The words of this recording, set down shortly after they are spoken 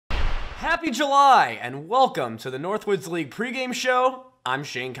Happy July and welcome to the Northwoods League pregame show. I'm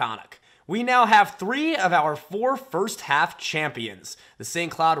Shane Connick. We now have 3 of our 4 first half champions. The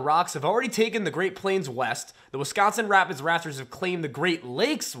St. Cloud Rocks have already taken the Great Plains West, the Wisconsin Rapids Raptors have claimed the Great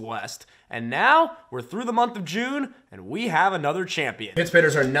Lakes West, and now we're through the month of June and we have another champion. Pitts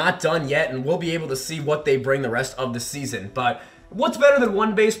Bitters are not done yet and we'll be able to see what they bring the rest of the season. But what's better than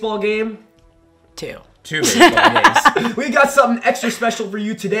 1 baseball game? 2 baseball games. We got something extra special for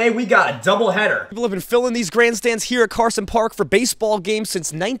you today. We got a doubleheader. People have been filling these grandstands here at Carson Park for baseball games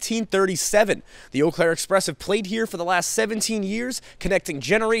since 1937. The Eau Claire Express have played here for the last 17 years, connecting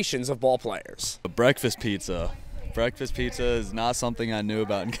generations of ball players. Breakfast pizza. Breakfast pizza is not something I knew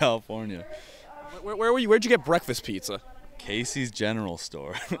about in California. Where were you? Where'd you get breakfast pizza? Casey's General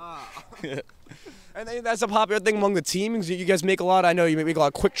Store. And that's a popular thing among the teams. You guys make a lot. I know you make a lot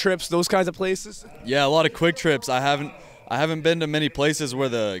of quick trips, those kinds of places. Yeah, a lot of quick trips. I haven't been to many places where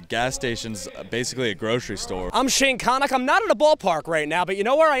the gas station's basically a grocery store. I'm Shane Connick. I'm not at a ballpark right now, but you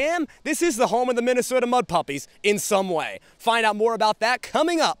know where I am? This is the home of the Minnesota Mud Puppies in some way. Find out more about that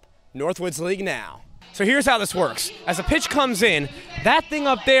coming up. Northwoods League Now. So here's how this works. As a pitch comes in, that thing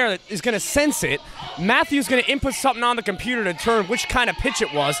up there is going to sense it. Matthew's going to input something on the computer to determine which kind of pitch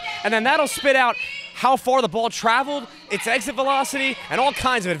it was, and then that'll spit out how far the ball traveled, its exit velocity, and all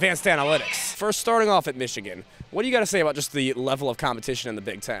kinds of advanced analytics. First, starting off at Michigan, what do you got to say about just the level of competition in the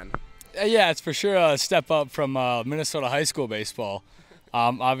Big Ten? Yeah, it's for sure a step up from Minnesota high school baseball.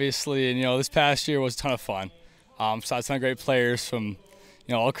 Obviously, and this past year was a ton of fun. Saw a ton of great players from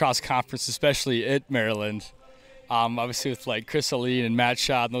all across conference, especially at Maryland. Obviously with like Chris Aline and Matt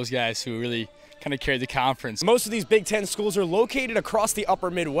Schott and those guys who really kind of carried the conference. Most of these Big Ten schools are located across the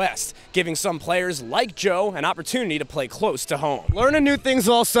upper Midwest, giving some players like Joe an opportunity to play close to home. Learning new things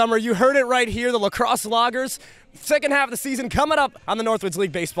all summer. You heard it right here, the Lacrosse Loggers. Second half of the season coming up on the Northwoods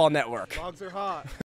League Baseball Network. Logs are hot.